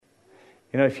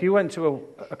You know, if you went to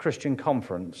a Christian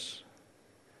conference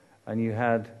and you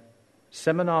had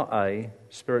Seminar A,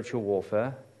 Spiritual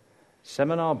Warfare,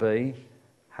 Seminar B,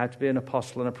 How to be an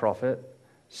Apostle and a Prophet,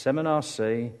 Seminar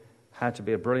C, How to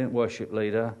be a brilliant worship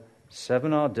leader,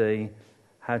 Seminar D,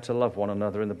 How to love one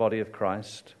another in the body of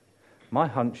Christ, my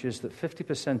hunch is that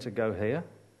 50% would go here,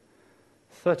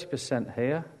 30%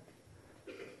 here,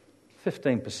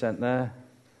 15% there,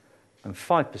 and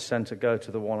 5% would go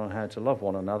to the one on how to love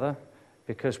one another,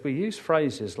 because we use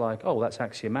phrases like, oh, that's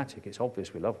axiomatic, it's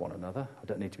obvious we love one another, I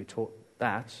don't need to be taught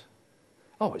that.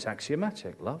 Oh, it's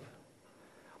axiomatic, love.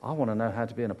 I want to know how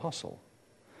to be an apostle.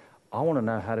 I want to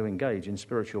know how to engage in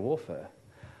spiritual warfare.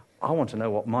 I want to know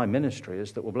what my ministry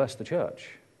is that will bless the church.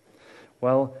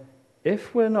 Well,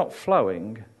 if we're not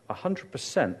flowing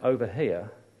 100% over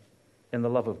here in the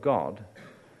love of God,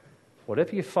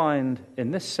 whatever you find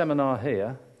in this seminar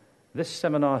here,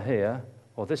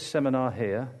 or this seminar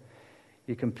here,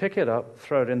 you can pick it up,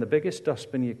 throw it in the biggest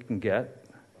dustbin you can get,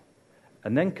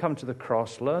 and then come to the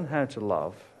cross, learn how to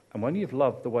love, and when you've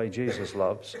loved the way Jesus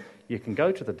loves, you can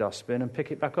go to the dustbin and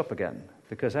pick it back up again,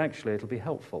 because actually it'll be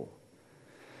helpful.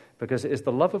 Because it is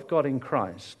the love of God in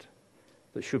Christ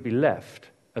that should be left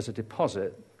as a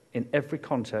deposit in every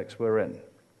context we're in.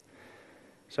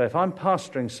 So if I'm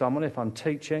pastoring someone, if I'm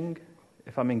teaching,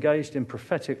 if I'm engaged in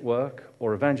prophetic work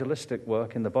or evangelistic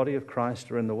work in the body of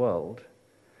Christ or in the world,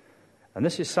 and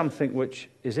this is something which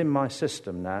is in my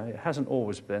system now, it hasn't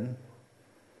always been,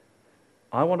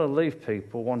 I want to leave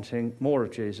people wanting more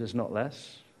of Jesus, not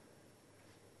less.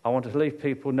 I want to leave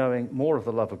people knowing more of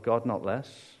the love of God, not less.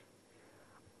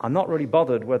 I'm not really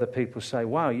bothered whether people say,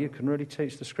 wow, you can really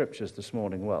teach the scriptures this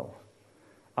morning well.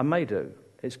 I may do.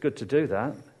 It's good to do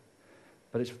that,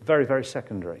 but it's very, very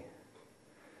secondary.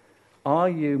 Are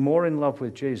you more in love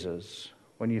with Jesus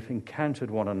when you've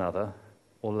encountered one another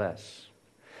or less?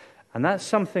 And that's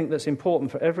something that's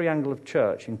important for every angle of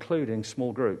church, including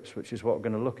small groups, which is what we're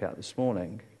going to look at this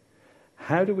morning.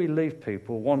 How do we leave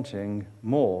people wanting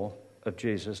more of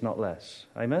Jesus, not less?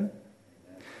 Amen?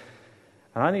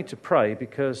 And I need to pray,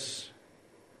 because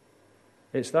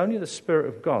it's only the Spirit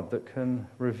of God that can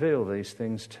reveal these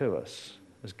things to us.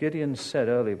 As Gideon said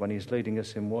earlier when he's leading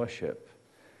us in worship,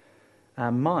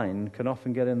 our mind can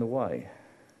often get in the way.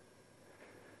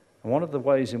 And one of the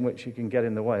ways in which you can get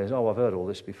in the way is, oh, I've heard all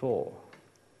this before.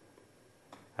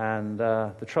 And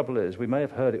the trouble is, we may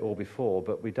have heard it all before,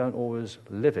 but we don't always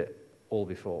live it all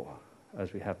before,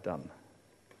 as we have done.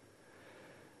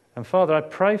 And Father, I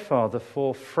pray, Father,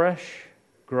 for fresh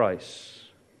grace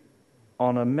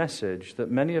on a message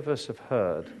that many of us have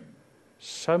heard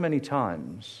so many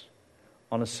times,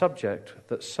 on a subject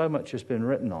that so much has been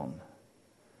written on.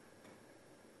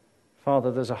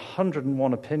 Father, there's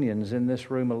 101 opinions in this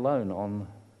room alone on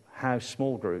how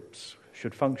small groups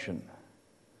should function.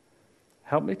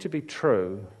 Help me to be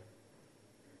true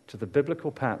to the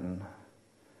biblical pattern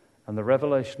and the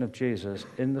revelation of Jesus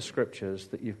in the scriptures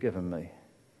that you've given me.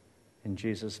 In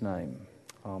Jesus' name,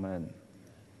 amen.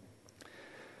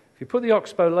 If you put the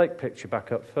Oxbow Lake picture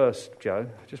back up first, Joe,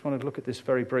 I just want to look at this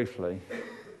very briefly.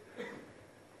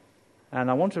 And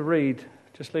I want to read,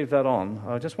 just leave that on,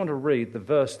 I just want to read the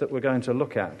verse that we're going to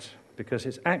look at, because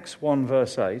it's Acts 1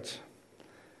 verse 8.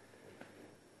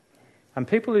 And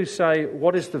people who say,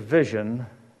 what is the vision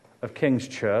of King's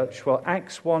Church? Well,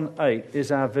 Acts 1:8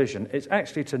 is our vision. It's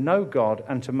actually to know God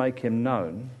and to make him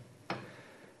known.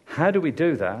 How do we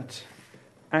do that?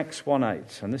 Acts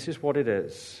 1:8, and this is what it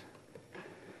is.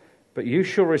 But you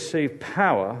shall receive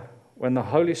power when the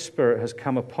Holy Spirit has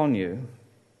come upon you,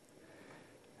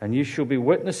 and you shall be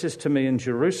witnesses to me in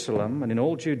Jerusalem and in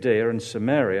all Judea and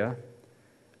Samaria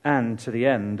and to the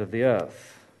end of the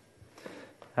earth.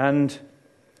 And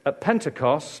at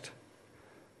Pentecost,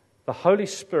 the Holy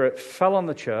Spirit fell on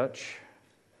the church.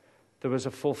 There was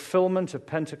a fulfillment of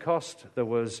Pentecost. There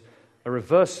was a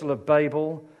reversal of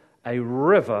Babel. A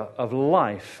river of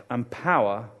life and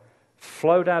power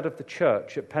flowed out of the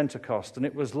church at Pentecost. And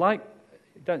it was like,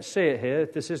 you don't see it here,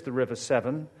 this is the River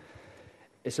Severn.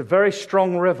 It's a very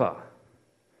strong river.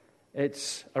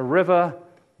 It's a river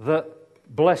that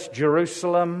blessed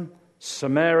Jerusalem,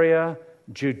 Samaria,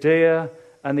 Judea,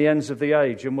 and the ends of the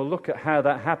age. And we'll look at how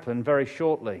that happened very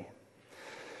shortly.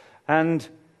 And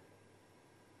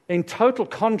in total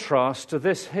contrast to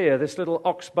this here, this little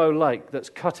Oxbow Lake that's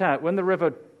cut out, when the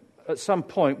river at some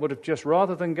point would have just,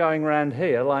 rather than going round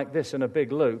here like this in a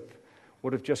big loop,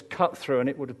 would have just cut through and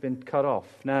it would have been cut off.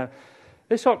 Now,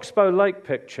 this Oxbow Lake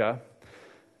picture,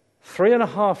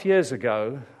 3.5 years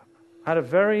ago, had a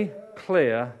very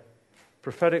clear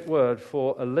prophetic word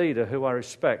for a leader who I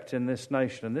respect in this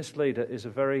nation, and this leader is a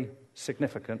very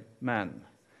significant man.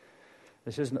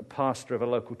 This isn't a pastor of a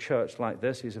local church like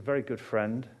this. He's a very good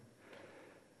friend.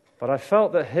 But I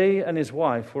felt that he and his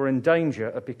wife were in danger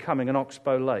of becoming an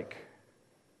oxbow lake.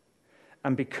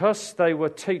 And because they were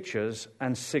teachers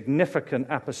and significant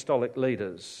apostolic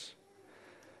leaders,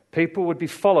 people would be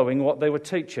following what they were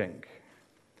teaching.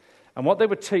 And what they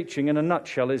were teaching in a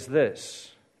nutshell is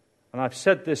this. And I've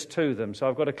said this to them, so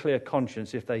I've got a clear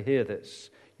conscience if they hear this.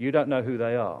 You don't know who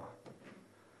they are.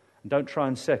 And don't try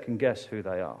and second guess who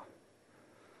they are.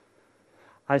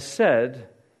 I said,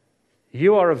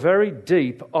 you are a very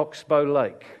deep oxbow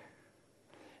lake.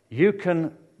 You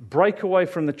can break away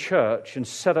from the church and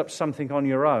set up something on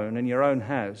your own in your own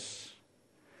house.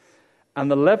 And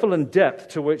the level and depth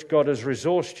to which God has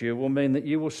resourced you will mean that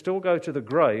you will still go to the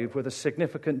grave with a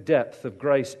significant depth of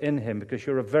grace in him because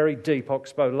you're a very deep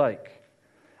oxbow lake.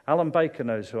 Alan Baker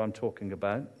knows who I'm talking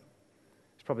about.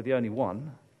 He's probably the only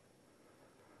one.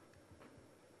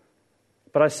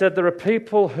 But I said there are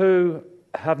people who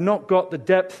have not got the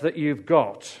depth that you've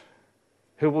got,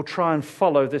 who will try and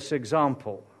follow this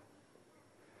example.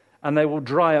 And they will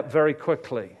dry up very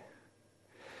quickly.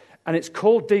 And it's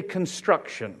called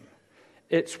deconstruction.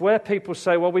 It's where people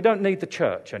say, well, we don't need the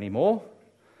church anymore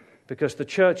because the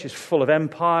church is full of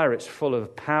empire, it's full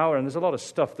of power, and there's a lot of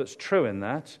stuff that's true in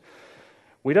that.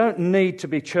 We don't need to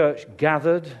be church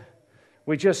gathered.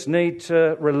 We just need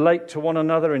to relate to one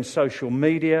another in social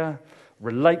media,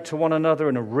 relate to one another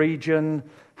in a region,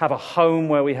 have a home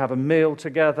where we have a meal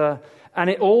together. And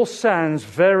it all sounds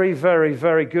very, very,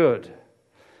 very good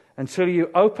until you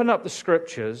open up the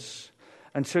scriptures,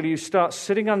 until you start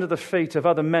sitting under the feet of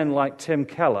other men like Tim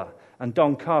Keller and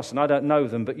Don Carson. I don't know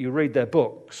them, but you read their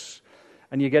books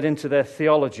and you get into their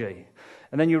theology.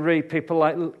 And then you read people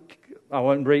like,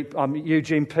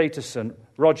 Eugene Peterson,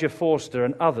 Roger Forster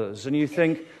and others, and you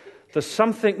think there's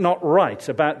something not right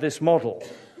about this model.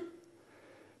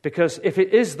 Because if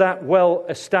it is that well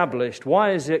established,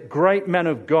 why is it great men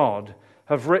of God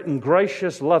have written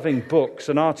gracious, loving books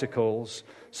and articles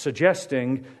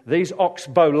suggesting these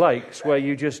oxbow lakes where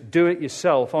you just do it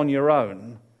yourself on your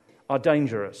own are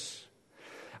dangerous?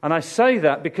 And I say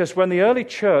that because when the early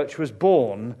church was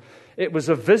born, it was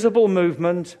a visible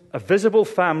movement, a visible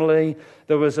family.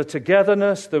 There was a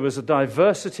togetherness, there was a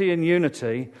diversity and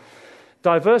unity.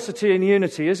 Diversity and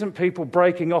unity isn't people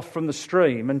breaking off from the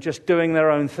stream and just doing their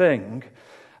own thing.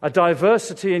 A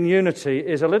diversity and unity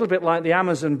is a little bit like the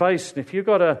Amazon basin. If you've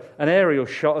got an aerial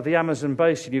shot of the Amazon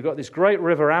basin, you've got this great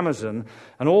river Amazon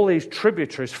and all these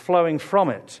tributaries flowing from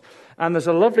it. And there's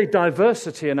a lovely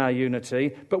diversity in our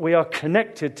unity, but we are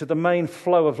connected to the main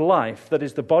flow of life that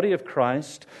is the body of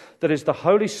Christ, that is the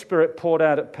Holy Spirit poured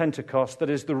out at Pentecost, that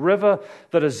is the river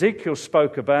that Ezekiel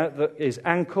spoke about, that is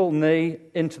ankle, knee,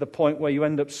 into the point where you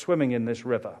end up swimming in this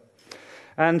river.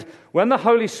 And when the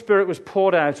Holy Spirit was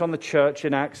poured out on the church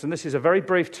in Acts, and this is a very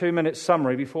brief 2-minute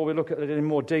summary before we look at it in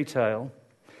more detail,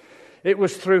 it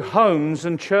was through homes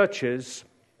and churches,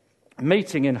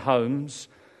 meeting in homes,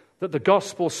 that the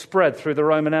gospel spread through the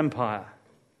Roman Empire.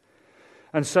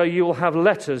 And so you will have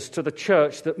letters to the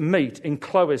church that meet in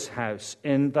Chloe's house,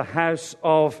 in the house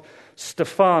of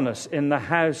Stephanus, in the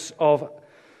house of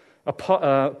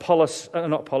Priscilla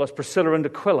and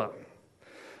Aquila.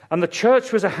 And the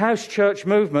church was a house church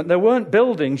movement. There weren't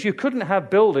buildings. You couldn't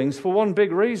have buildings for one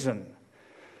big reason.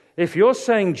 If you're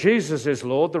saying Jesus is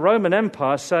Lord, the Roman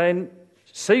Empire is saying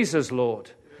Caesar's Lord.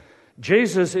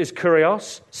 Jesus is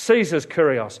Kyrios, Caesar's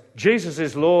Kyrios. Jesus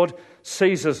is Lord,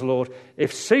 Caesar's Lord.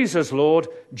 If Caesar's Lord,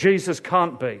 Jesus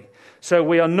can't be. So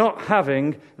we are not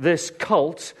having this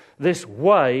cult, this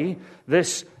way,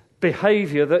 this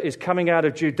behavior that is coming out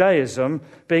of Judaism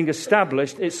being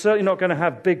established. It's certainly not going to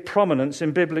have big prominence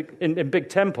in big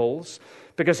temples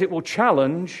because it will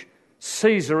challenge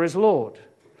Caesar is Lord.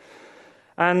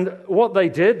 And what they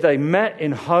did, they met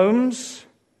in homes.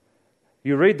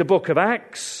 You read the book of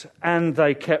Acts, and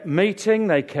they kept meeting,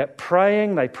 they kept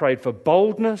praying, they prayed for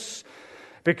boldness,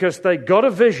 because they got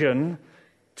a vision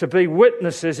to be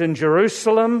witnesses in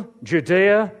Jerusalem,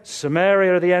 Judea,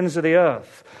 Samaria, the ends of the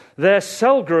earth. Their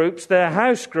cell groups, their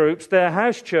house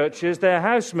churches, their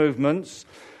house movements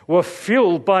were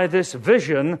fueled by this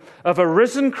vision of a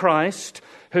risen Christ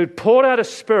who'd poured out a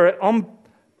Spirit on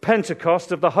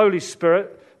Pentecost of the Holy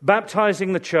Spirit,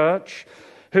 baptizing the church,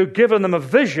 who'd given them a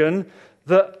vision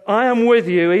that I am with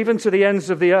you even to the ends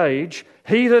of the age.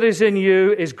 He that is in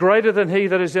you is greater than he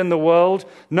that is in the world.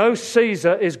 No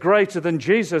Caesar is greater than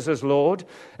Jesus as Lord.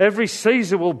 Every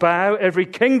Caesar will bow, every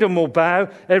kingdom will bow,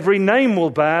 every name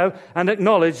will bow and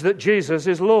acknowledge that Jesus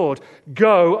is Lord.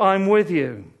 Go, I'm with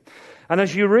you. And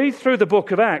as you read through the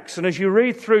book of Acts and as you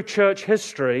read through church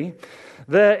history,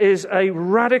 there is a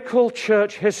radical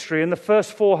church history in the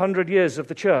first 400 years of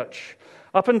the church.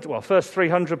 First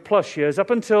 300 plus years, up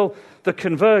until the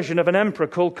conversion of an emperor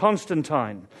called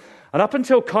Constantine. And up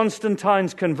until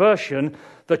Constantine's conversion,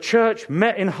 the church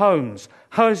met in homes.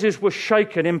 Houses were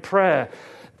shaken in prayer.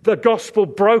 The gospel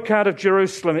broke out of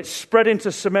Jerusalem. It spread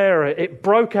into Samaria. It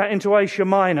broke out into Asia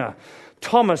Minor.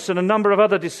 Thomas and a number of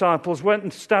other disciples went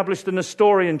and established the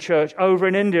Nestorian church over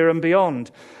in India and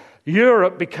beyond.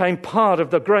 Europe became part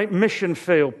of the great mission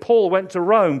field. Paul went to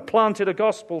Rome, planted a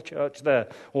gospel church there.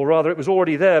 Or rather, it was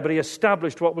already there, but he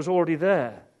established what was already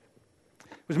there.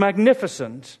 It was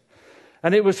magnificent,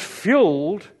 and it was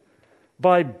fueled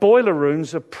by boiler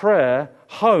rooms of prayer,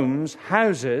 homes,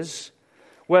 houses,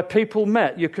 where people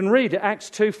met. You can read it,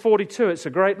 Acts 2:42. It's a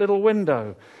great little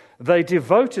window. They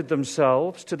devoted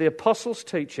themselves to the apostles'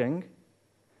 teaching,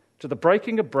 to the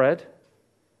breaking of bread,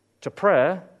 to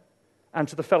prayer, and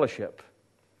to the fellowship.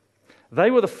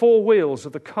 They were the four wheels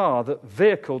of the car that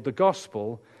vehicled the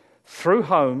gospel through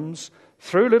homes,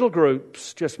 through little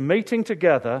groups, just meeting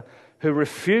together, who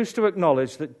refused to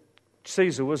acknowledge that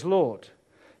Caesar was Lord.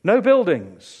 No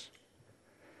buildings.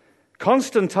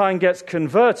 Constantine gets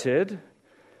converted,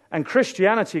 and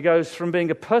Christianity goes from being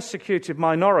a persecuted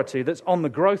minority that's on the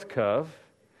growth curve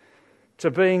to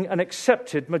being an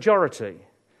accepted majority.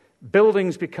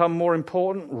 Buildings become more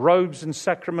important, robes and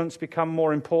sacraments become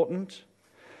more important.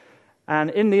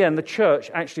 And in the end, the church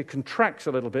actually contracts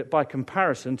a little bit by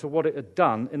comparison to what it had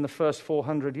done in the first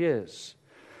 400 years.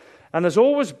 And there's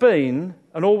always been,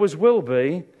 and always will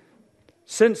be,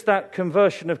 since that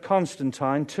conversion of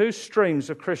Constantine, two streams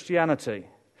of Christianity.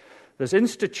 There's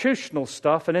institutional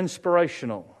stuff and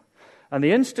inspirational. And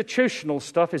the institutional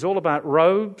stuff is all about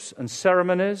robes and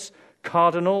ceremonies,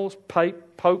 cardinals,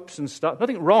 popes and stuff.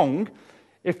 Nothing wrong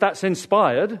if that's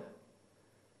inspired.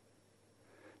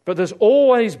 But there's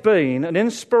always been an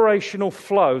inspirational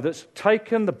flow that's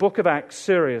taken the book of Acts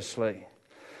seriously.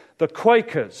 The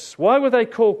Quakers. Why were they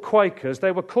called Quakers?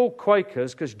 They were called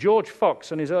Quakers because George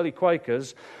Fox and his early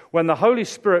Quakers, when the Holy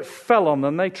Spirit fell on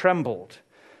them, they trembled.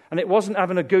 And it wasn't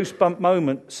having a goosebump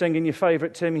moment singing your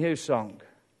favourite Tim Hughes song.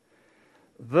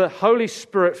 The Holy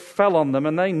Spirit fell on them,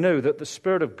 and they knew that the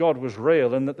Spirit of God was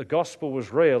real and that the gospel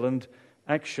was real. And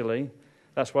actually,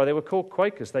 that's why they were called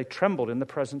Quakers. They trembled in the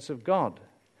presence of God.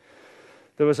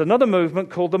 There was another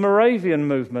movement called the Moravian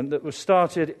movement that was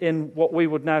started in what we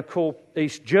would now call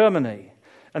East Germany.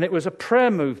 And it was a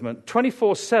prayer movement.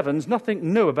 24/7's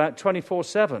nothing new about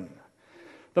 24/7.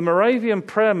 The Moravian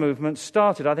prayer movement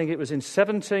started, I think it was in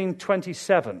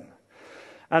 1727.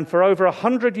 And for over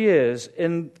 100 years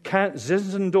in Count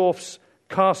Zinzendorf's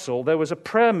castle, there was a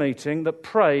prayer meeting that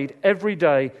prayed every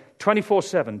day,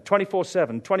 24/7,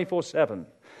 24/7, 24/7.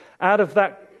 Out of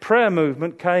that prayer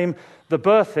movement came the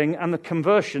birthing and the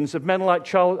conversions of men like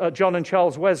John and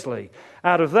Charles Wesley.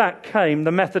 Out of that came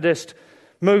the Methodist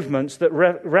movements that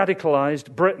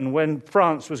radicalized Britain when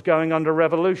France was going under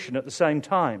revolution at the same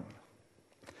time.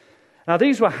 Now,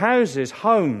 these were houses,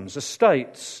 homes,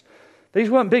 estates. These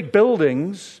weren't big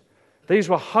buildings. These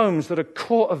were homes that had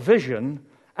caught a vision.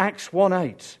 Acts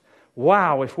 1:8.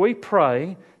 Wow, if we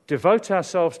pray, devote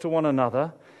ourselves to one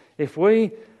another, if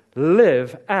we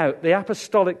live out the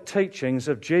apostolic teachings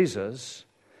of Jesus,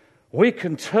 we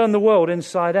can turn the world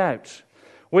inside out.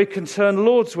 We can turn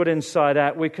Lordswood inside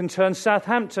out. We can turn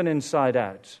Southampton inside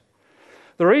out.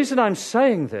 The reason I'm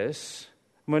saying this,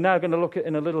 and we're now going to look at it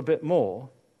in a little bit more,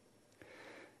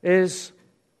 is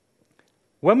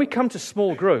when we come to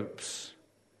small groups,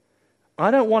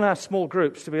 I don't want our small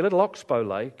groups to be a little oxbow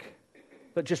lake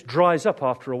that just dries up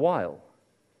after a while.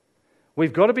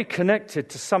 We've got to be connected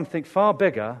to something far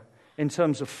bigger in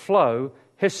terms of flow,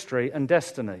 history, and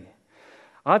destiny.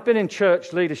 I've been in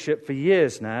church leadership for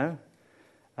years now,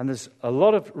 and there's a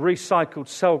lot of recycled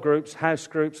cell groups, house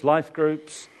groups, life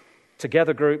groups,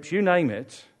 together groups, you name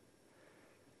it.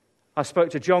 I spoke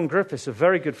to John Griffiths, a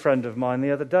very good friend of mine,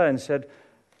 the other day and said,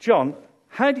 John,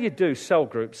 how do you do cell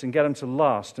groups and get them to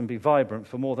last and be vibrant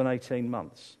for more than 18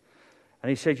 months? And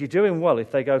he said, you're doing well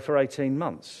if they go for 18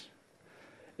 months.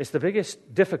 It's the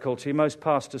biggest difficulty most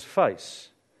pastors face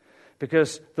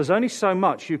because there's only so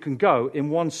much you can go in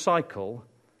one cycle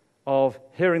of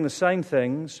hearing the same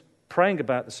things, praying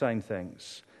about the same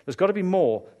things. There's got to be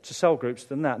more to cell groups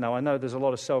than that. Now, I know there's a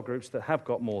lot of cell groups that have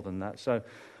got more than that, so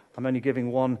I'm only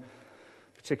giving one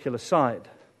particular side.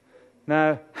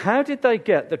 Now, how did they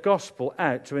get the gospel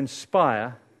out to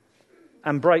inspire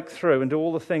and break through and do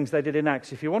all the things they did in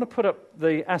Acts? If you want to put up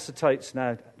the acetates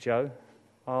now, Joe,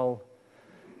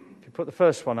 if you put the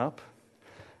first one up.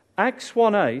 Acts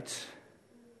 1:8,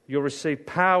 You'll receive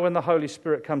power when the Holy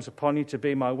Spirit comes upon you to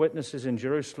be my witnesses in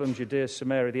Jerusalem, Judea,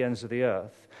 Samaria, the ends of the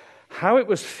earth. How it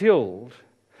was fueled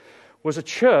was a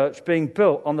church being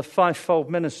built on the fivefold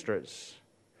ministries: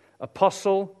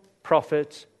 apostle,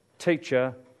 prophet,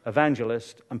 teacher,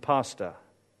 evangelist, and pastor.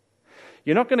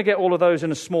 You're not going to get all of those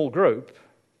in a small group,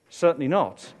 certainly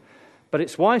not. But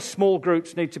it's why small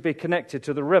groups need to be connected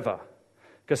to the river.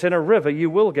 Because in a river, you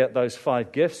will get those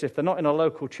 5 gifts. If they're not in a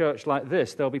local church like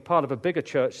this, they'll be part of a bigger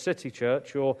church, city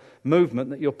church, or movement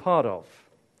that you're part of.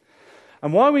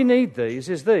 And why we need these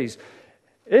is these.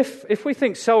 If we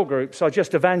think cell groups are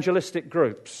just evangelistic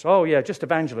groups, oh yeah, just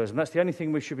evangelism, that's the only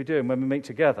thing we should be doing when we meet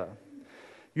together.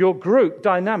 Your group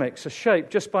dynamics are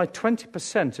shaped just by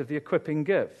 20% of the equipping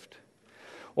gift.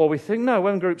 Or we think, no,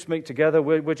 when groups meet together,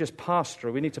 we're just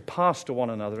pastoral. We need to pastor one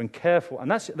another and care for.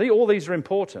 And all these are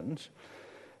important.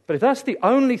 But if that's the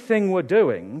only thing we're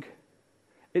doing,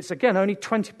 it's, again, only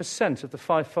 20% of the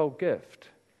fivefold gift.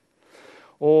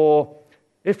 Or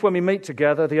if when we meet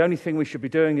together, the only thing we should be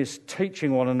doing is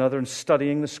teaching one another and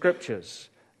studying the Scriptures.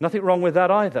 Nothing wrong with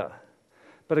that either.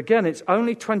 But again, it's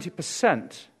only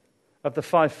 20% of the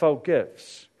fivefold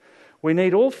gifts. We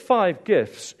need all 5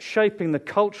 gifts shaping the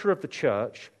culture of the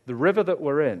church, the river that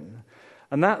we're in,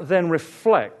 and that then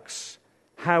reflects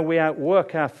how we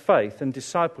outwork our faith and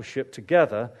discipleship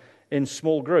together in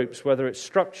small groups, whether it's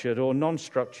structured or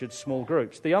non-structured small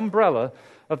groups. The umbrella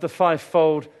of the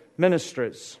fivefold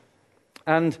ministries.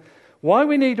 And why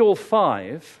we need all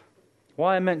 5,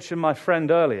 why I mentioned my friend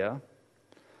earlier,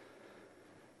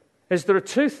 is there are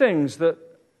 2 things that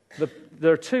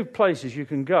there are 2 places you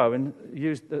can go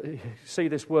and see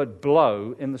this word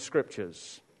blow in the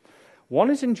Scriptures.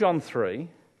 One is in John 3,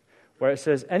 where it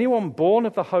says, anyone born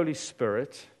of the Holy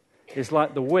Spirit is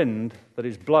like the wind that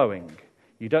is blowing.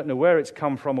 You don't know where it's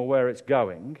come from or where it's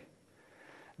going.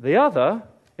 The other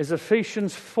is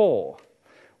Ephesians 4,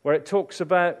 where it talks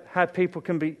about how people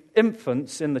can be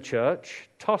infants in the church,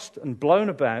 tossed and blown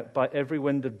about by every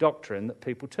wind of doctrine that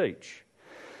people teach.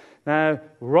 Now,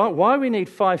 why we need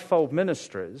fivefold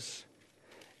ministries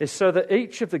is so that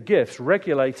each of the gifts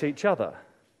regulate each other,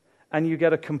 and you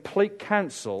get a complete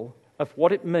counsel of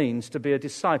what it means to be a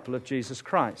disciple of Jesus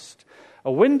Christ.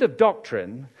 A wind of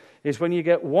doctrine is when you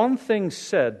get one thing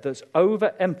said that's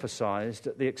overemphasized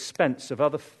at the expense of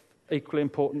other equally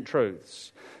important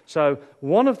truths. So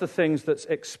one of the things that's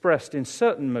expressed in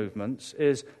certain movements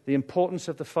is the importance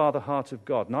of the Father heart of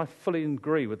God. And I fully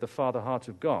agree with the Father heart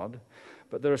of God.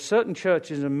 But there are certain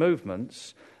churches and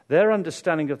movements, their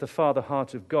understanding of the Father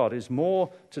heart of God is more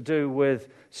to do with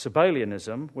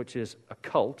Sabellianism, which is a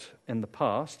cult in the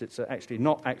past. It's actually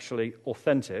not actually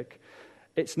authentic.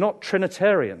 It's not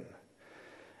Trinitarian.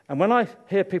 And when I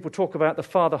hear people talk about the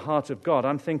Father heart of God,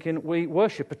 I'm thinking we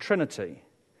worship a Trinity.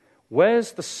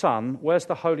 Where's the Son? Where's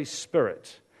the Holy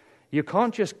Spirit? You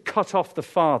can't just cut off the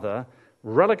Father,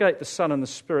 relegate the Son and the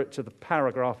Spirit to the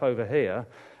paragraph over here,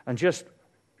 and just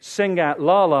sing out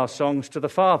la-la songs to the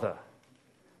Father.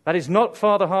 That is not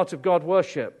Father heart of God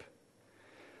worship.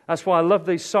 That's why I love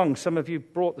these songs some of you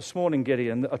brought this morning,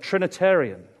 Gideon, that are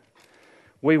Trinitarian.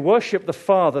 We worship the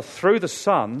Father through the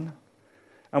Son,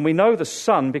 and we know the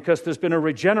Son because there's been a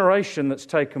regeneration that's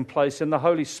taken place in the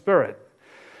Holy Spirit.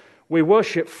 We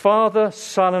worship Father,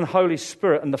 Son, and Holy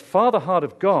Spirit, and the Father heart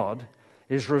of God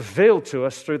is revealed to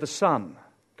us through the Son.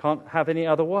 Can't have any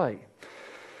other way.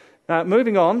 Now,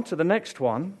 moving on to the next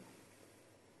one.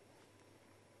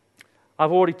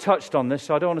 I've already touched on this,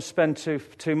 so I don't want to spend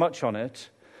too much on it.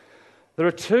 There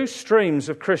are 2 streams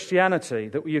of Christianity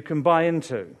that you can buy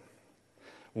into.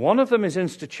 One of them is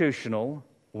institutional,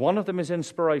 one of them is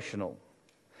inspirational.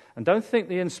 And don't think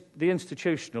the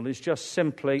institutional is just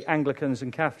simply Anglicans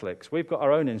and Catholics. We've got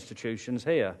our own institutions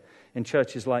here in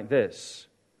churches like this.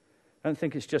 Don't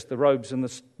think it's just the robes and the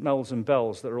smells and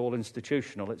bells that are all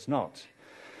institutional. It's not.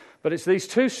 But it's these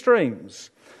 2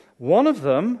 streams. One of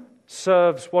them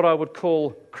serves what I would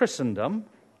call Christendom,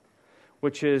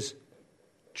 which is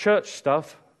church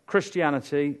stuff,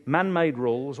 Christianity, man-made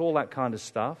rules, all that kind of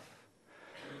stuff.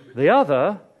 The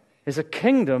other is a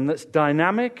kingdom that's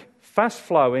dynamic,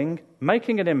 fast-flowing,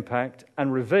 making an impact,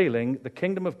 and revealing the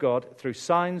kingdom of God through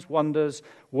signs, wonders,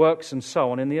 works, and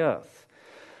so on in the earth.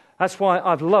 That's why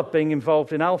I've loved being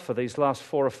involved in Alpha these last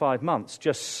 4 or 5 months,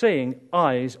 just seeing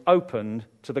eyes opened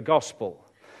to the gospel.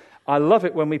 I love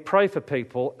it when we pray for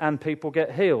people and people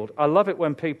get healed. I love it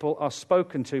when people are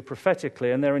spoken to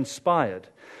prophetically and they're inspired.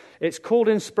 It's called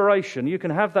inspiration. You can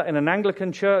have that in an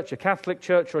Anglican church, a Catholic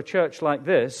church, or a church like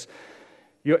this.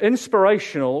 You're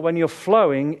inspirational when you're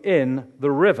flowing in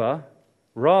the river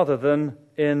rather than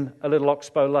in a little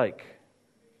oxbow lake.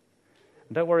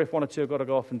 And don't worry if one or two have got to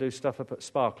go off and do stuff up at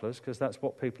Sparklers, because that's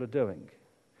what people are doing.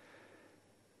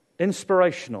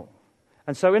 Inspirational.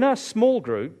 And so in our small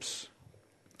groups,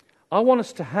 I want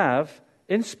us to have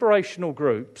inspirational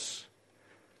groups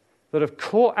that have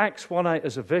caught Acts 1:8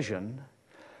 as a vision.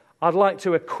 I'd like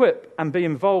to equip and be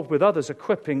involved with others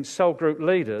equipping cell group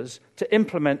leaders to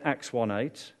implement Acts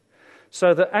 1:8,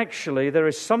 so that actually there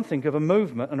is something of a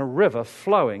movement and a river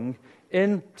flowing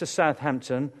into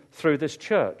Southampton through this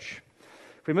church.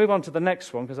 If we move on to the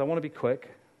next one, because I want to be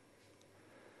quick.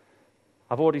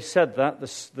 I've already said that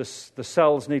the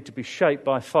cells need to be shaped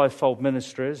by fivefold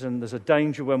ministries, and there's a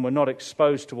danger when we're not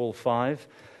exposed to all five.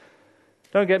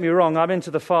 Don't get me wrong, I'm into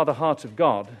the Father heart of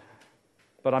God,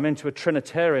 but I'm into a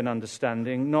Trinitarian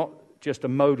understanding, not just a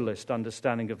modalist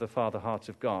understanding of the Father heart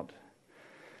of God.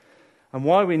 And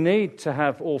why we need to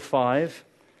have all five,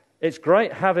 it's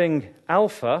great having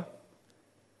Alpha,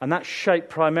 and that's shaped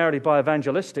primarily by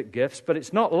evangelistic gifts, but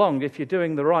it's not long, if you're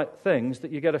doing the right things,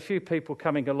 that you get a few people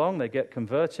coming along, they get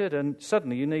converted, and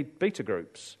suddenly you need beta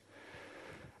groups.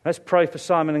 Let's pray for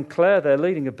Simon and Claire. They're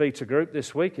leading a beta group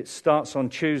this week. It starts on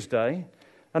Tuesday.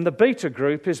 And the beta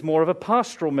group is more of a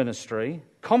pastoral ministry,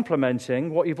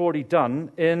 complementing what you've already done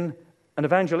in an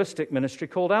evangelistic ministry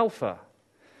called Alpha.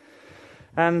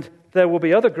 And there will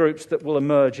be other groups that will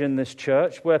emerge in this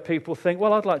church where people think,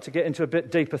 well, I'd like to get into a bit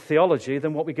deeper theology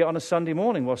than what we get on a Sunday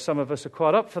morning. Well, some of us are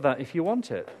quite up for that if you want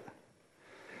it.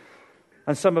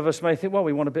 And some of us may think, well,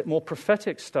 we want a bit more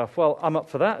prophetic stuff. Well, I'm up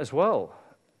for that as well.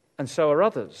 And so are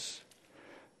others.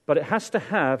 But it has to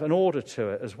have an order to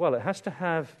it as well. It has to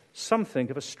have something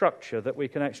of a structure that we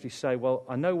can actually say, well,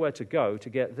 I know where to go to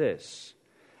get this.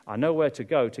 I know where to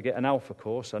go to get an Alpha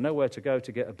course. I know where to go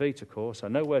to get a Beta course. I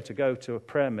know where to go to a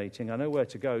prayer meeting. I know where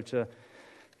to go to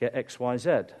get X, Y,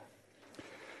 Z.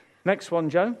 Next one,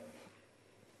 Joe.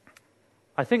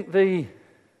 I think the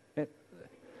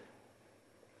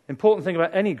important thing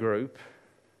about any group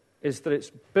is that it's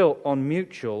built on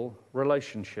mutual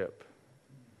relationship.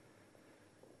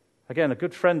 Again, a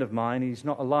good friend of mine, he's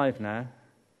not alive now,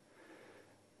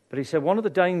 but he said one of the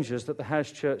dangers that the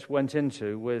house church went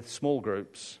into with small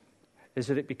groups is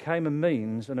that it became a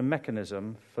means and a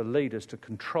mechanism for leaders to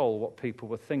control what people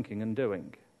were thinking and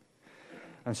doing.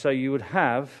 And so you would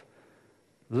have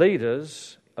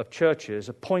leaders of churches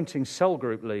appointing cell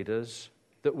group leaders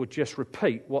that would just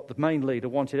repeat what the main leader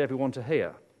wanted everyone to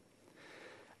hear.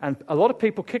 And a lot of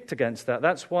people kicked against that.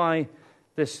 That's why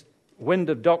this wind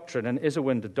of doctrine, and is a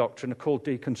wind of doctrine, called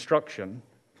deconstruction,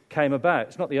 came about.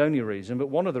 It's not the only reason, but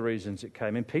one of the reasons it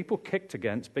came in. People kicked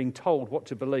against being told what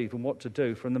to believe and what to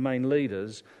do from the main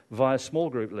leaders via small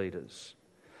group leaders.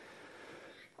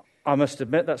 I must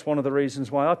admit that's one of the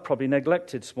reasons why I've probably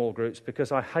neglected small groups,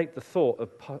 because I hate the thought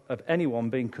of anyone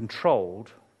being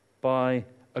controlled by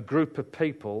a group of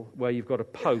people where you've got a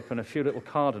pope and a few little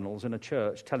cardinals in a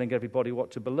church telling everybody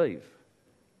what to believe.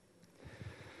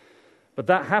 But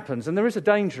that happens, and there is a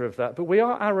danger of that. But we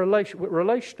are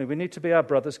relationally, we need to be our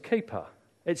brother's keeper.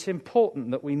 It's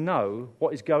important that we know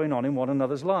what is going on in one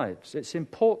another's lives. It's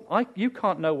important. You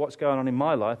can't know what's going on in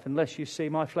my life unless you see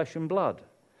my flesh and blood.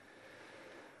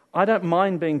 I don't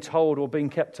mind being told or being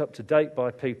kept up to date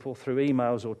by people through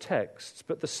emails or texts,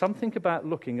 but there's something about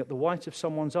looking at the white of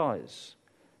someone's eyes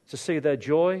to see their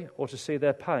joy or to see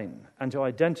their pain and to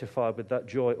identify with that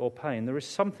joy or pain. There is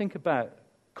something about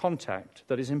contact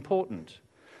that is important.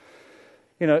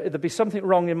 You know, there'd be something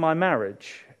wrong in my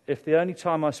marriage if the only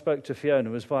time I spoke to Fiona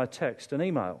was via text and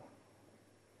email.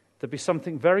 There'd be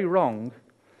something very wrong.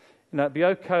 You know, it'd be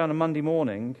okay on a Monday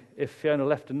morning if Fiona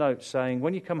left a note saying,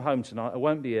 when you come home tonight, I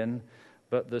won't be in,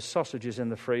 but there's sausages in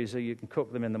the freezer, you can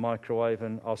cook them in the microwave,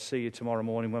 and I'll see you tomorrow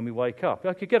morning when we wake up.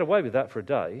 I could get away with that for a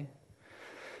day.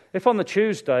 If on the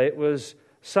Tuesday it was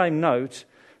same note,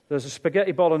 there's a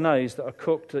spaghetti bolognese that are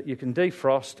cooked that you can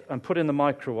defrost and put in the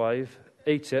microwave,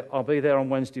 eat it. I'll be there on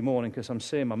Wednesday morning because I'm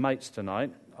seeing my mates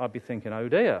tonight. I'd be thinking, oh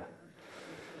dear.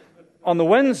 On the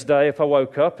Wednesday, if I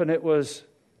woke up and it was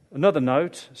another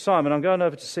note, Simon, I'm going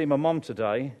over to see my mum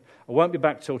today. I won't be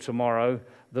back till tomorrow.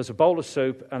 There's a bowl of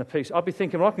soup and a piece. I'd be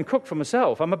thinking, well, I can cook for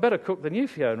myself. I'm a better cook than you,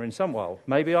 Fiona, in some way.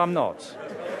 Maybe I'm not.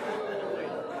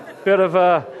 Bit of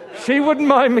a... She wouldn't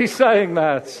mind me saying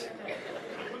that.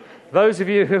 Those of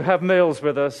you who have meals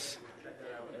with us,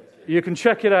 you can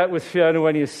check it out with Fiona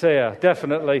when you see her,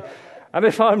 definitely. And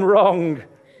if I'm wrong,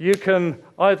 you can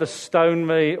either stone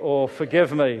me or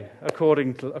forgive me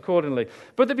accordingly.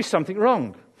 But there'd be something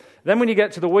wrong. Then when you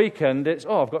get to the weekend, it's,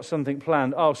 I've got something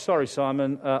planned. Oh, sorry,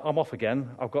 Simon, I'm off again.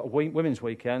 I've got a women's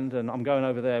weekend and I'm going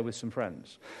over there with some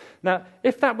friends. Now,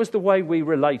 if that was the way we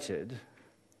related,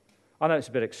 I know it's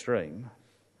a bit extreme.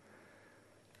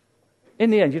 in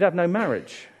the end, you'd have no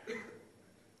marriage.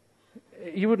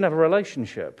 You wouldn't have a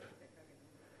relationship.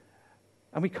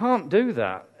 And we can't do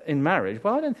that in marriage.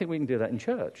 Well, I don't think we can do that in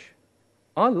church.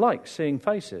 I like seeing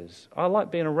faces. I like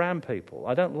being around people.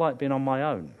 I don't like being on my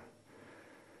own.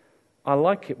 I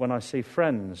like it when I see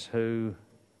friends who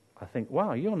I think,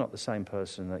 wow, you're not the same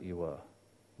person that you were.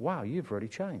 Wow, you've really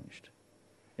changed.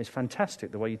 It's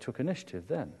fantastic the way you took initiative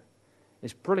then.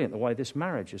 It's brilliant the way this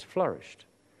marriage has flourished.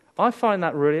 I find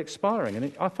that really inspiring,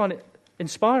 and I find it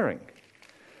inspiring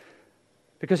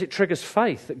because it triggers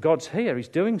faith that God's here, He's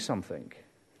doing something.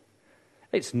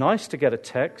 It's nice to get a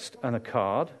text and a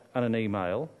card and an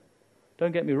email.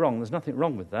 Don't get me wrong, there's nothing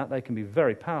wrong with that. They can be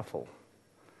very powerful.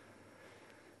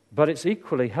 But it's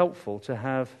equally helpful to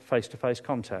have face-to-face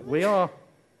contact. We are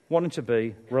wanting to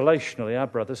be relationally our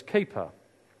brother's keeper.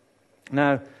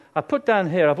 Now, I put down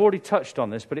here, I've already touched on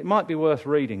this, but it might be worth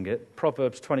reading it,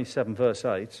 Proverbs 27, verse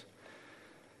 8.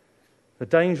 The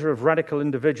danger of radical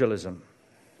individualism.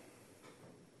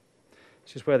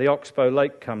 This is where the Oxbow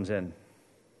Lake comes in.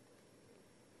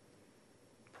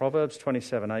 Proverbs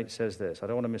 27:8 says this. I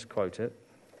don't want to misquote it.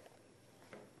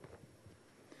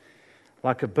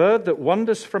 Like a bird that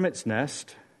wanders from its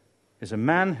nest is a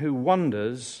man who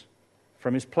wanders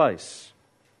from his place.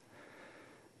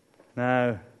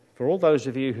 Now, for all those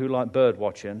of you who like bird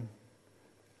watching,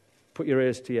 put your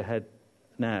ears to your head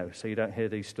now so you don't hear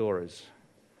these stories.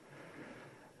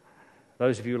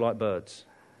 Those of you who like birds.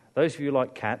 Those of you who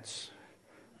like cats,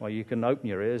 well, you can open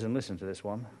your ears and listen to this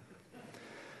one.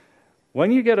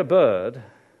 When you get a bird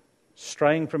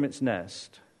straying from its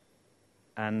nest,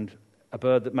 and a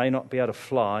bird that may not be able to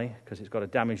fly because it's got a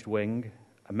damaged wing,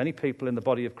 and many people in the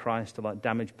body of Christ are like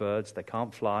damaged birds, they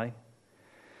can't fly,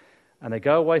 and they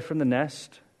go away from the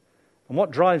nest, and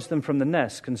what drives them from the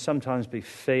nest can sometimes be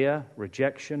fear,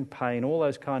 rejection, pain, all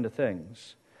those kind of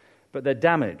things, but they're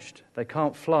damaged, they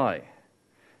can't fly,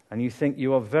 and you think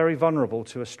you are very vulnerable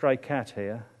to a stray cat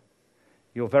here,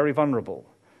 you're very vulnerable.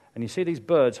 And you see these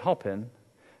birds hopping,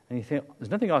 and you think, there's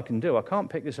nothing I can do. I can't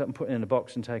pick this up and put it in a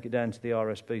box and take it down to the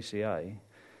RSPCA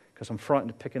because I'm frightened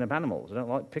of picking up animals. I don't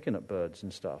like picking up birds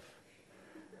and stuff.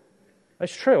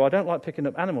 It's true, I don't like picking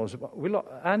up animals.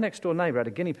 Our next-door neighbour had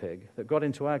a guinea pig that got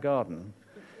into our garden,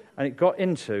 and it got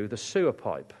into the sewer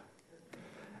pipe.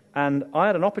 And I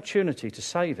had an opportunity to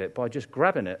save it by just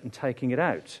grabbing it and taking it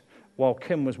out. While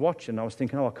Kim was watching, I was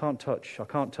thinking, I can't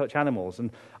touch animals. And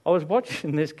I was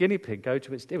watching this guinea pig go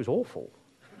to it was awful.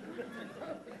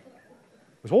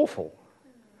 It was awful.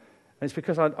 And it's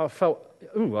because I felt,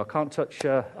 I can't touch,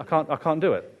 I can't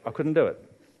do it. I couldn't do it.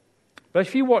 But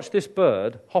if you watch this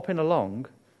bird hopping along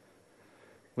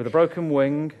with a broken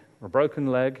wing or a broken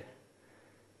leg,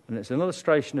 and it's an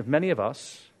illustration of many of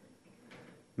us,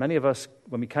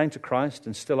 when we came to Christ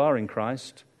and still are in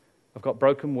Christ, have got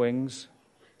broken wings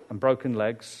and broken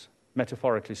legs,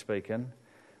 metaphorically speaking.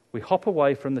 We hop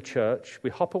away from the church, we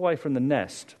hop away from the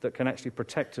nest that can actually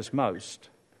protect us most,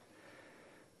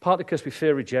 partly because we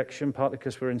fear rejection, partly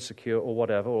because we're insecure or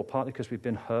whatever, or partly because we've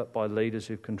been hurt by leaders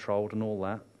who've controlled and all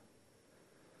that.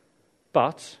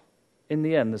 But in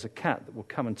the end, there's a cat that will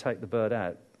come and take the bird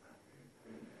out.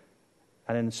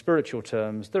 And in spiritual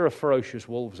terms, there are ferocious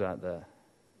wolves out there.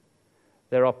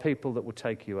 There are people that will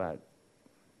take you out.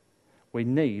 We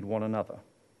need one another.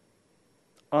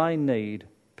 I need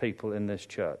people in this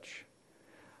church.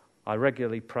 I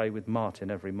regularly pray with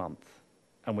Martin every month,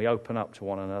 and we open up to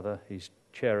one another. He's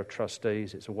chair of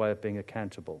trustees. It's a way of being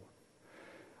accountable.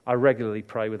 I regularly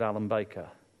pray with Alan Baker.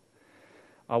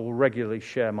 I will regularly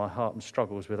share my heart and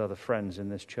struggles with other friends in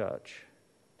this church.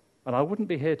 And I wouldn't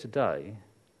be here today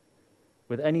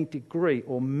with any degree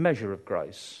or measure of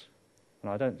grace, and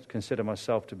I don't consider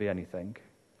myself to be anything,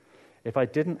 if I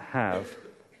didn't have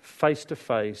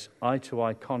face-to-face,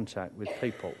 eye-to-eye contact with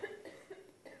people.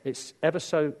 It's ever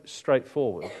so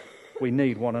straightforward. We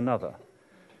need one another.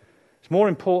 It's more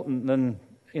important than,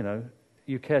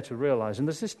 you care to realise. And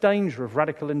there's this danger of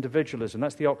radical individualism.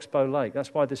 That's the Oxbow Lake.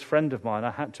 That's why this friend of mine, I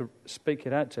had to speak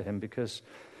it out to him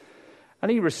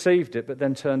and he received it but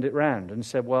then turned it round and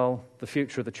said, well, the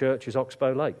future of the church is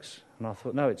Oxbow Lakes. And I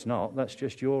thought, no, it's not. That's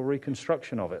just your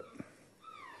reconstruction of it.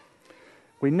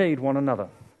 We need one another.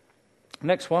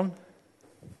 Next one.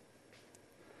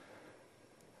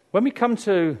 When we come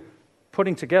to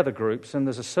putting together groups, and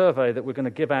there's a survey that we're going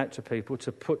to give out to people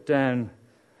to put down.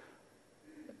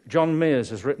 John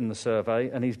Mears has written the survey,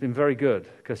 and he's been very good,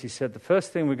 because he said the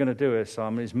first thing we're going to do here,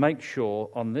 Simon, is make sure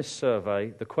on this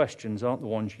survey the questions aren't the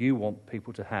ones you want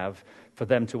people to have for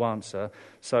them to answer,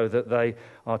 so that they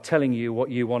are telling you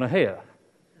what you want to hear.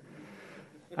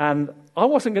 And I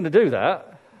wasn't going to do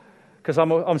that, because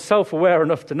I'm self-aware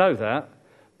enough to know that,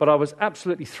 But I was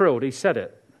absolutely thrilled he said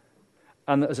it.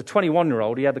 And as a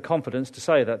 21-year-old, he had the confidence to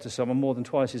say that to someone more than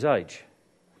twice his age.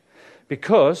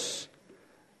 Because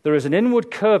there is an inward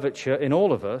curvature in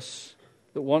all of us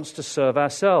that wants to serve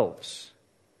ourselves.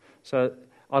 So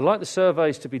I'd like the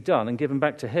surveys to be done and given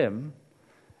back to him,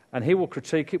 and he will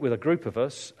critique it with a group of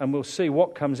us, and we'll see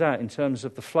what comes out in terms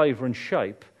of the flavour and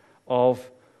shape of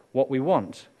what we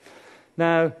want.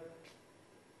 Now,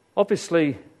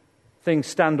 obviously, things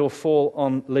stand or fall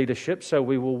on leadership, so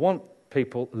we will want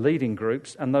people leading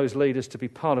groups and those leaders to be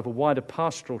part of a wider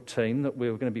pastoral team that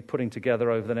we're going to be putting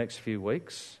together over the next few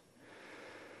weeks.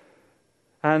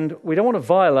 And we don't want to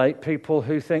violate people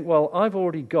who think, well, I've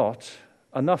already got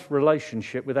enough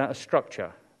relationship without a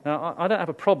structure. Now, I don't have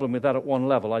a problem with that at one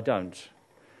level, I don't.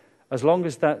 As long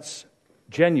as that's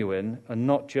genuine and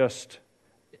not just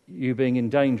you being in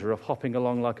danger of hopping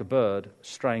along like a bird,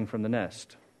 straying from the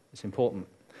nest. It's important.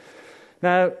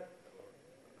 Now,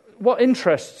 what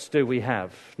interests do we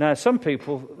have? Now, some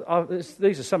people,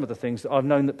 these are some of the things that I've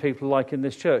known that people like in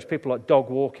this church. People like dog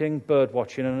walking, bird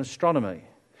watching, and astronomy.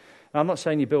 Now, I'm not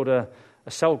saying you build a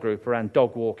cell group around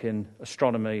dog walking,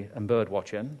 astronomy, and bird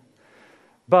watching.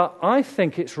 But I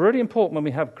think it's really important when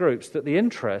we have groups that the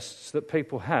interests that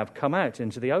people have come out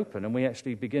into the open and we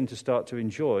actually begin to start to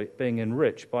enjoy being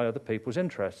enriched by other people's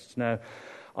interests. Now,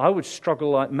 I would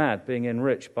struggle like mad being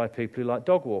enriched by people who like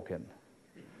dog walking.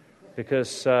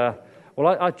 Because,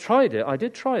 I tried it. I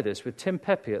did try this with Tim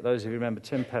Peppiatt. Those of you remember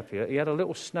Tim Peppiatt. He had a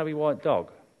little snowy white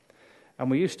dog. And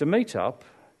we used to meet up.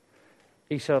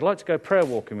 He said, I'd like to go prayer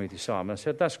walking with you, Simon. I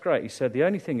said, that's great. He said, the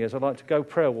only thing is I'd like to go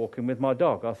prayer walking with my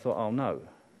dog. I thought, oh, no.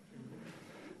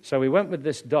 So we went with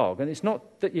this dog. And it's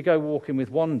not that you go walking with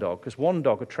one dog, because one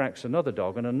dog attracts another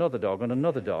dog and another dog and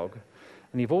another dog.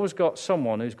 And you've always got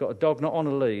someone who's got a dog not on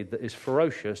a lead that is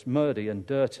ferocious, murdy and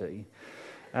dirty.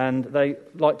 And they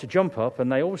like to jump up, and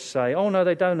they always say, oh, no,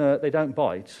 they don't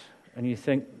bite. And you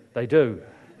think, they do.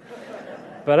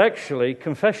 But actually,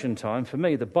 confession time, for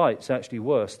me, the bite's actually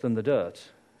worse than the dirt.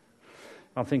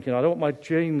 I'm thinking, I don't want my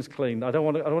jeans clean. I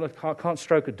can't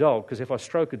stroke a dog, because if I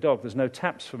stroke a dog, there's no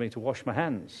taps for me to wash my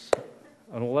hands,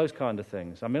 and all those kind of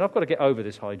things. I mean, I've got to get over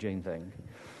this hygiene thing.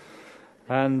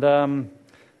 And now,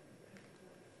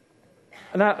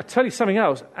 I'll tell you something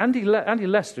else. Andy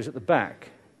Lester's at the back.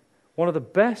 One of the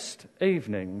best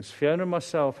evenings Fiona and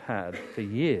myself had for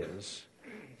years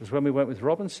was when we went with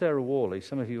Rob and Sarah Worley,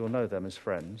 some of you will know them as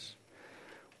friends,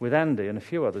 with Andy and a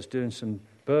few others doing some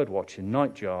bird watching,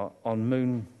 nightjar,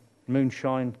 on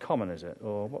Moonshine Common, is it?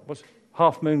 Or what was it?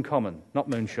 Half Moon Common, not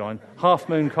Moonshine, Half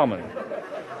Moon Common.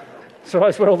 So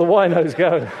that's where all the winos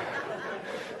go.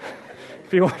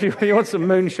 If you want some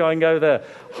moonshine, go there.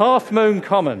 Half Moon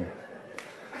Common.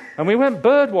 And we went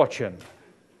bird watching.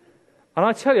 And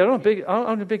I tell you,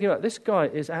 I'm big about this guy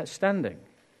is outstanding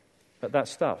at that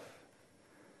stuff.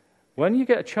 When you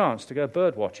get a chance to go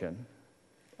bird watching,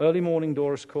 early morning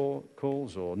Doris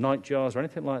calls or night jars or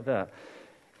anything like that,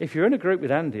 if you're in a group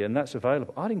with Andy and that's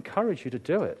available, I'd encourage you to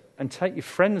do it and take your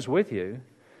friends with you,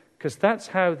 because that's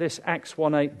how this Acts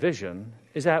 1:8 vision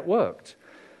is outworked.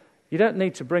 You don't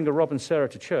need to bring a Rob and Sarah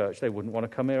to church. They wouldn't want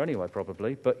to come here anyway,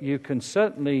 probably. But you can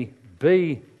certainly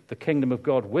be the kingdom of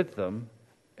God with them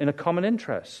in a common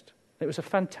interest. It was a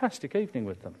fantastic evening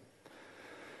with them.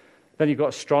 Then you've got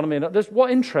astronomy. And what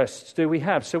interests do we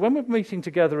have? So when we're meeting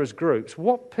together as groups,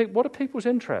 what are people's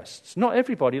interests? Not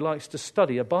everybody likes to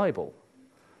study a Bible.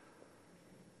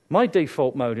 My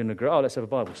default mode in a group, let's have a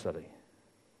Bible study.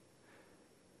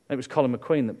 It was Colin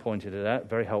McQueen that pointed it out,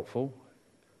 very helpful.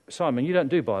 Simon, you don't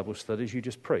do Bible studies, you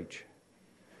just preach.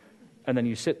 And then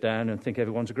you sit down and think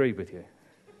everyone's agreed with you.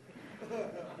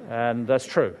 And that's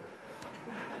true.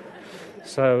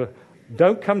 So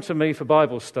don't come to me for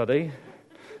Bible study,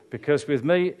 because with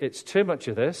me it's too much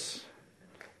of this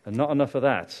and not enough of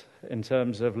that in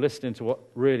terms of listening to what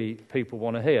really people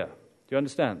want to hear. Do you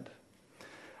understand?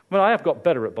 Well, I have got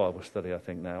better at Bible study, I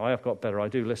think, now. I have got better. I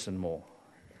do listen more.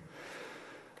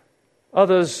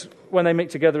 Others, when they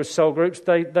meet together as cell groups,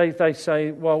 they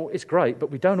say, well, it's great, but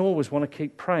we don't always want to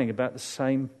keep praying about the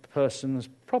same person's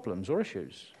problems or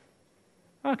issues.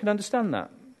 I can understand that.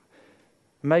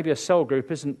 Maybe a cell group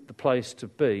isn't the place to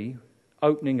be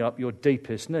opening up your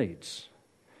deepest needs.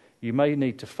 You may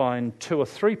need to find 2 or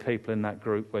 3 people in that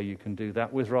group where you can do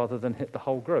that with, rather than hit the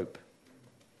whole group.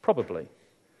 Probably.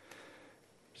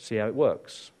 See how it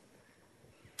works.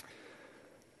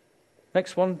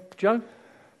 Next one, Joe.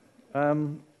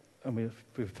 And we've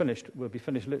finished. We'll be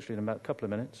finished literally in about a couple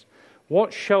of minutes.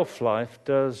 What shelf life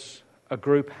does a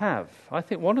group have? I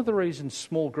think one of the reasons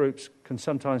small groups can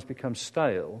sometimes become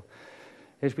stale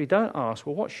is we don't ask,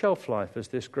 well, what shelf life has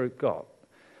this group got?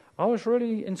 I was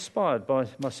really inspired by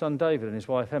my son David and his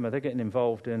wife Emma. They're getting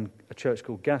involved in a church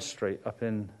called Gas Street up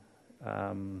in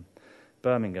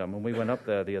Birmingham, and we went up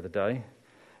there the other day,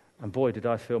 and boy, did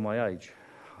I feel my age.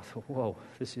 I thought, whoa,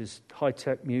 this is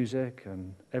high-tech music,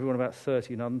 and everyone about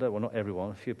 30 and under, well, not everyone,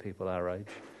 a few people our age.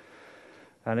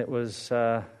 And it was,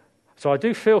 so I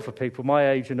do feel for people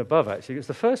my age and above, actually. It was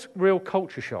the first real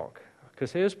culture shock,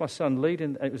 because here's my son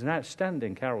leading, it was an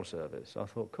outstanding carol service. I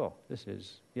thought, cool, this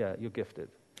is, yeah, you're gifted.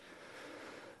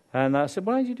 And I said,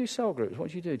 why do you do cell groups? What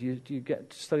do you do? Do you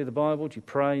get to study the Bible? Do you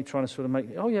pray? Trying to sort of make...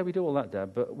 Oh, yeah, we do all that,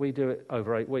 Dad, but we do it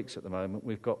over 8 weeks at the moment.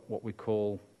 We've got what we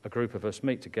call a group of us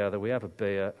meet together, we have a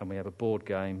beer, and we have a board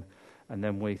game, and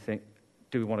then we think,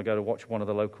 do we want to go to watch one of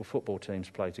the local football teams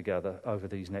play together over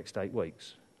these next 8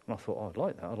 weeks? And I thought, oh, I'd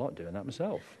like that. I'd like doing that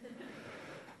myself.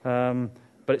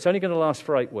 But it's only going to last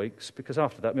for 8 weeks, because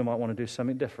after that we might want to do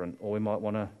something different, or we might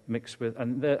want to mix with...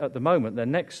 And at the moment, their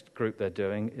next group they're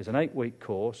doing is an 8-week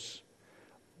course.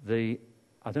 I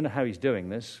don't know how he's doing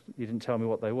this. He didn't tell me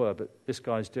what they were, but this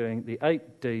guy's doing the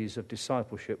 8 Ds of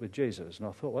discipleship with Jesus. And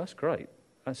I thought, well, that's great.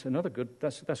 That's another good...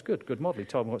 That's good model. He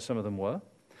told me what some of them were.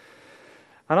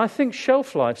 And I think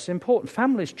shelf life's important.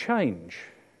 Families change.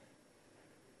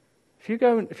 If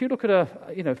you look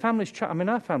at families,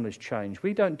 our families change.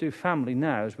 We don't do family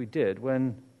now as we did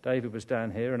when David was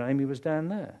down here and Amy was down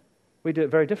there. We do it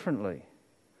very differently.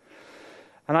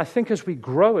 And I think as we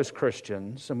grow as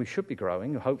Christians, and we should be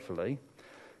growing, hopefully,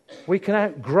 we can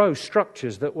outgrow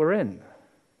structures that we're in.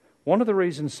 One of the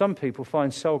reasons some people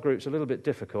find cell groups a little bit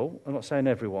difficult, I'm not saying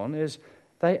everyone, is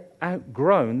they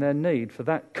outgrown their need for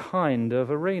that kind of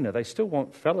arena. They still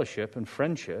want fellowship and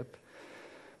friendship,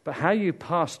 but how you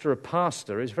pastor a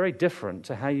pastor is very different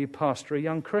to how you pastor a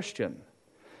young Christian.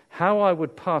 How I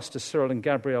would pastor Cyril and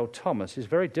Gabrielle Thomas is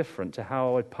very different to how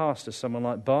I would pastor someone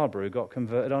like Barbara who got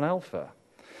converted on Alpha.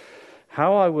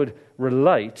 How I would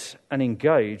relate and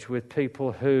engage with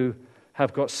people who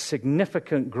have got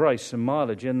significant grace and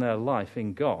mileage in their life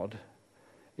in God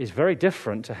is very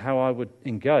different to how I would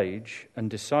engage and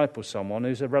disciple someone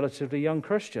who's a relatively young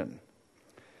Christian.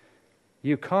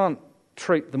 You can't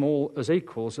treat them all as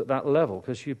equals at that level,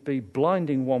 because you'd be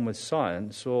blinding one with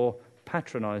science or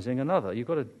patronizing another. You've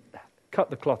got to cut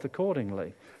the cloth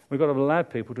accordingly. We've got to allow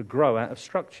people to grow out of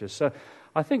structures. So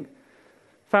I think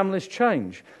families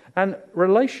change. And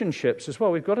relationships as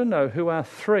well. We've got to know who our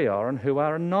 3 are and who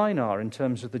our 9 are in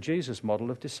terms of the Jesus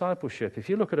model of discipleship. If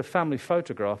you look at a family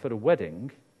photograph at a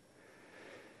wedding,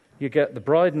 you get the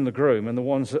bride and the groom and the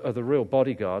ones that are the real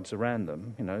bodyguards around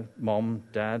them, mom,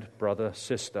 dad, brother,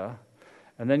 sister.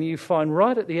 And then you find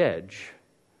right at the edge,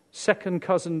 second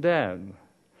cousin down.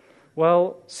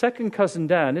 Well, second cousin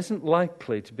down isn't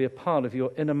likely to be a part of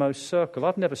your innermost circle.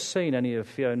 I've never seen any of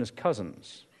Fiona's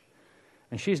cousins,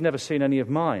 and she's never seen any of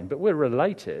mine. But we're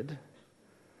related,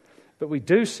 but we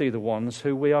do see the ones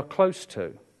who we are close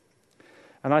to.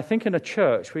 And I think in a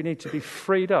church we need to be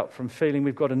freed up from feeling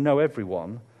we've got to know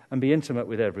everyone and be intimate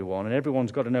with everyone, and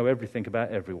everyone's got to know everything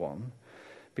about everyone,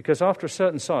 because after a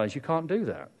certain size you can't do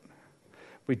that.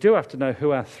 We do have to know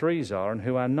who our 3s are and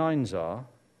who our 9s are,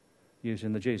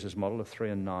 using the Jesus model of 3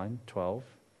 and 9, 12.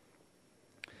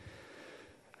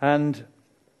 And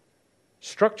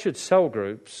structured cell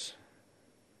groups,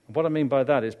 what I mean by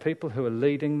that is people who are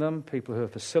leading them, people who are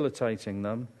facilitating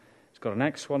them. It's got an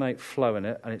Acts 1:8 flow in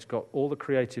it, and it's got all the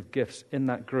creative gifts in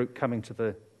that group coming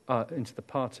to into the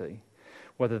party,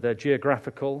 whether they're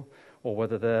geographical or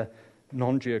whether they're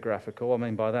non-geographical. I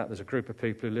mean by that, there's a group of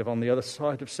people who live on the other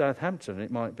side of Southampton. It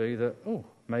might be that,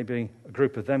 maybe a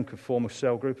group of them could form a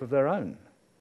cell group of their own.